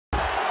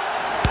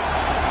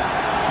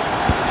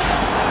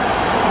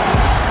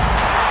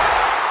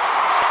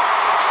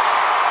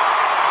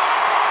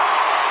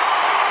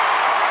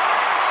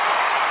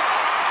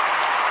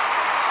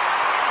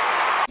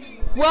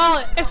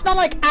it's not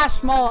like as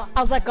small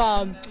as like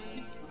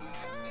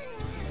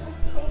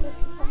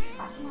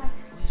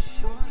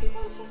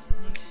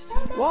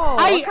Whoa,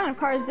 what kind of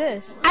car is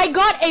this? I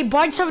got a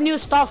bunch of new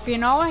stuff, you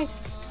know?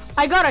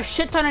 I got a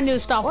shit ton of new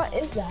stuff. What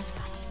is that?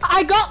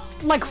 I got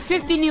like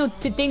 50 new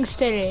things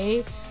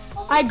today.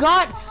 I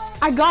got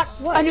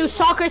what? a new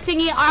soccer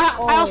thingy. I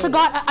also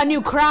got a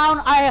new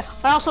crown. I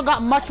also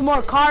got much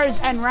more cars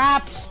and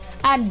wraps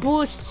and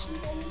boosts.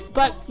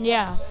 But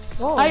yeah,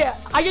 Whoa.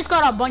 I just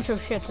got a bunch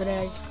of shit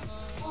today.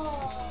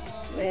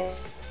 Wait,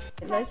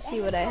 let's see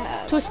what I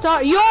have. To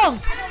start, yo,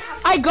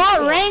 I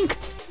got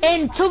ranked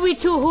in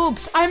 2v2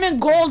 hoops. I'm in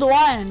gold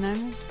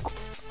 1.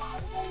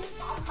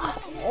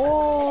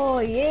 Oh,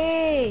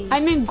 yay!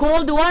 I'm in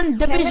gold 1,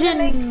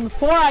 division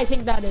 4, I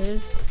think that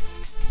is.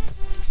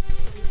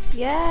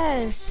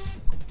 Yes.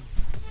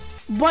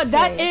 But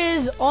that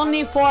is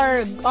only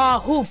for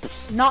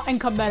hoops, not in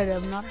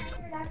competitive. Not.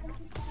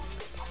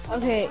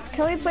 Okay,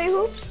 can we play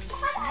hoops?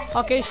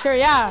 Okay, sure,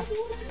 yeah.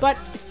 But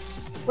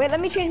wait, let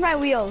me change my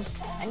wheels.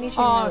 I need to change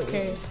my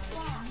wheels.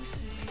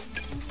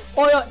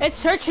 Oh, yo, it's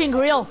searching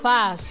real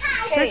fast.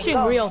 Okay, Searching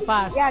go. real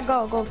fast. Yeah,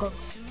 go.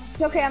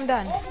 It's okay, I'm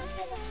done.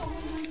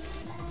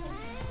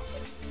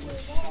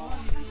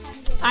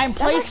 I'm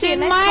placing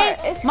my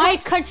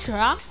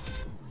Katra.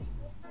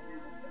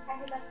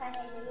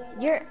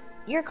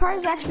 Your car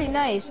is actually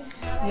nice.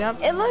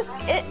 Yep.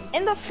 It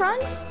in the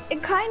front.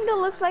 It kind of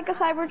looks like a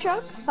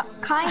Cybertruck.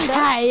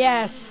 Kinda.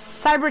 Yes,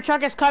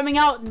 Cybertruck is coming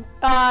out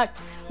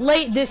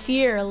late this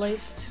year.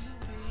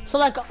 So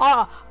like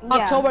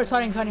October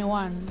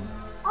 2021.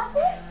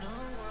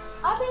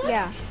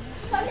 Yeah.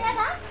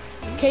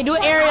 Okay, do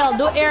aerial.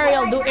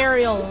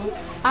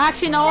 I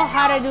actually know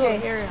how to do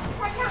aerial.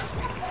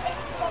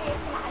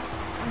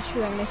 I'm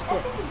sure I missed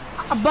it.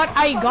 But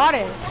I got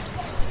it.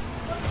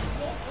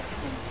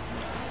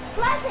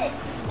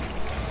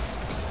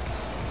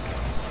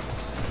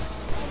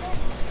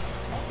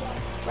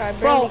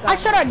 Bro, I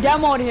should have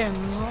demoed him.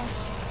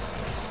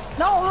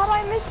 No, how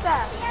did I miss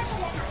that?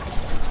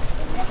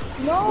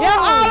 No. Yeah,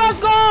 let's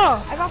go.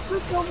 I got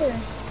flipped over.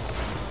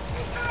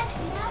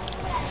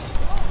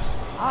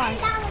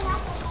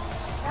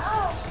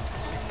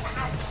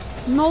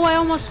 No, I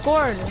almost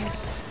scored.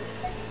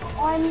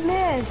 Oh, I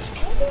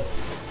missed.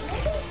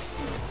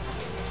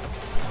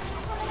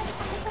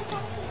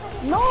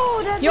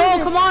 No, that. Yo,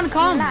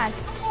 come.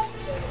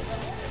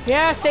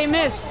 Yes, they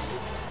missed.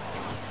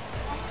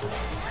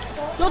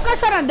 Those guys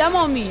trying to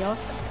demo me, yo.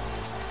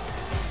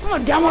 I'm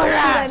gonna demo your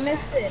ass. I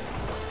missed it.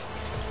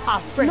 Ah,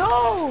 frick.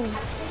 No!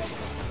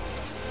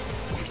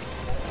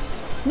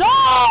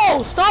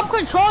 No! Stop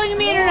controlling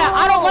me, internet.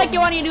 I don't like it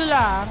when you do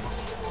that.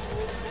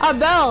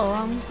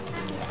 Abel.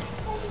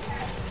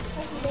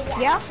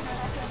 Yeah?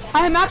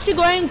 I'm actually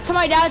going to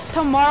my dad's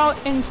tomorrow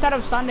instead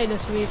of Sunday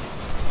this week.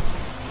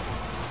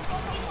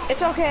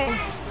 It's okay.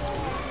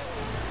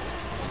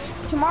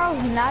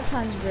 Tomorrow's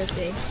Natan's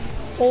birthday.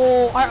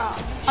 Oh,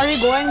 are you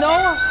going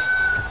though?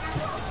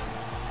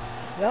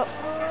 Yep.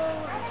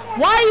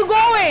 Why are you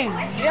going?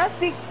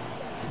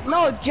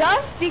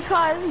 Just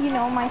because, you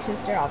know, my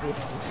sister,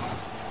 obviously.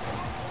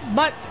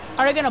 But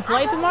are you gonna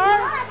play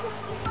tomorrow?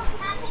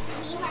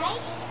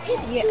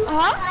 Yeah.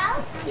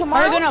 Huh?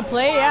 Tomorrow? Are you gonna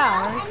play?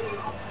 Yeah.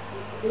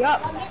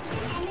 Yep.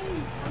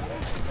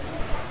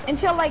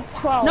 Until like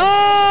 12.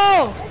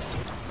 No!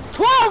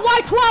 12?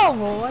 Why 12?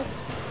 Boy?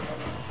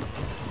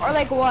 Or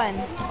like 1.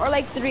 Or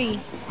like 3.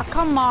 Oh,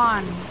 come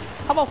on.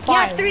 How about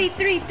 5? Yeah, 3.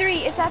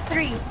 It's at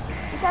 3.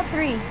 It's at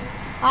 3.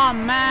 Oh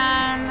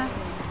man.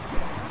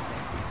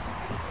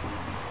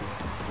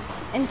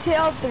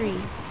 Until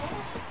 3.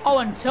 Oh,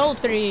 until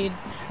 3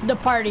 the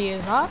party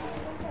is, huh?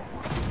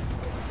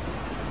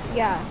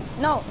 Yeah.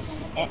 No.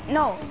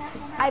 No.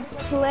 I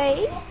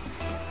play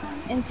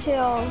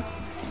until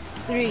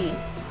 3.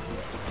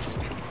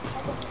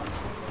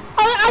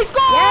 Oh, I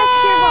scored! Yes,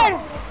 Kirbo.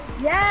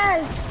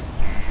 Yes.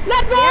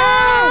 Let's go!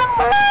 Yes.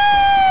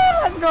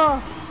 Let's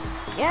go!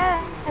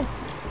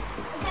 Yes.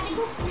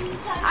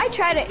 I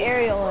try to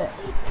aerial it.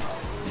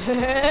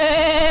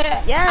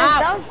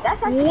 Yes,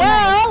 that's actually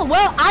nice.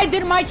 Well, I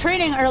did my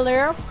training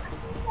earlier.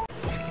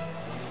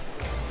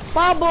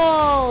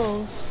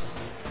 Bubbles!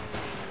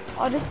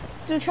 Oh, just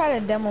to try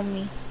to demo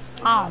me.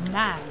 Oh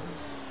man.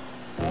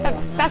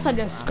 That's a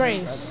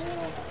disgrace.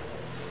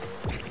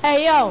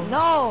 Hey yo!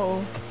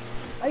 No!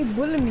 Why you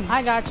bullying me?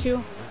 I got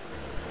you.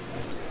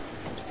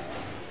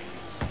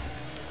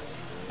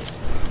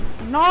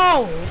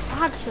 No!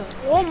 Actually,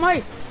 oh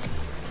my!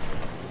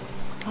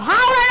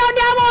 How did I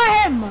demo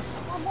him?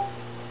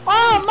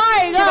 Oh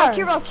my god!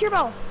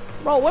 Kirbo.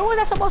 Bro, where was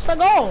I supposed to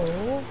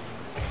go?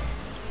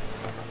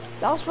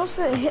 That was supposed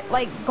to hit,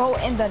 like, go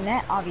in the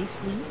net,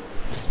 obviously.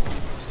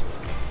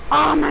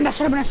 Oh man, that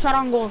should have been a shot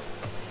on goal.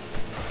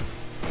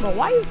 Bro,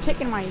 why are you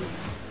taking my...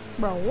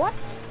 Bro, what?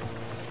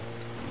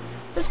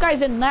 This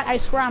guy's in net, I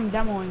swear I'm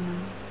demoing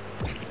him.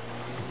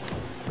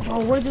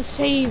 Bro, where's the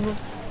save?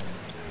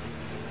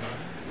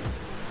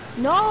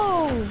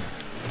 No!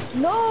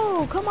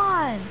 No, come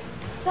on!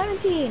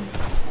 17!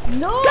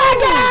 No!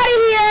 Get out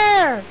of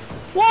here!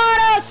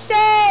 What a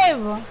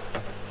save!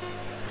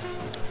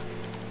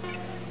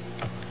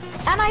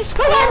 And I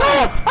scored!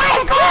 I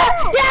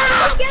scored!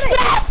 Yeah! Get it!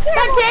 Yes!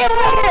 The game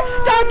winner!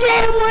 The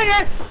game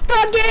winner!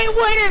 The game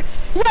winner!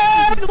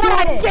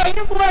 What a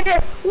game winner!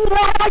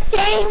 What a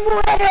game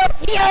winner!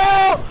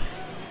 Yo!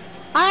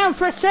 I am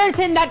for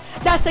certain that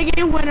that's the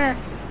game winner.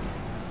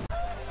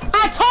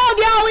 I told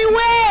y'all we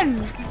win!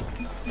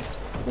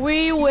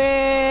 We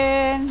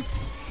win!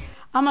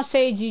 I'ma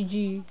say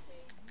GG.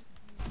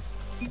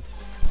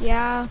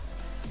 Yeah.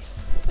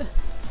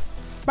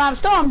 Bro, I'm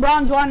still on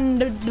bronze 1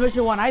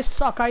 division 1. I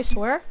suck, I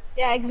swear.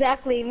 Yeah,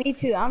 exactly. Me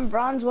too. I'm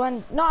bronze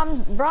 1. No,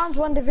 I'm bronze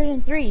 1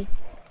 division 3.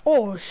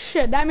 Oh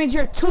shit, that means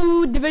you're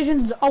 2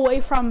 divisions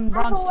away from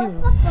bronze 2.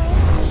 What's up, bro?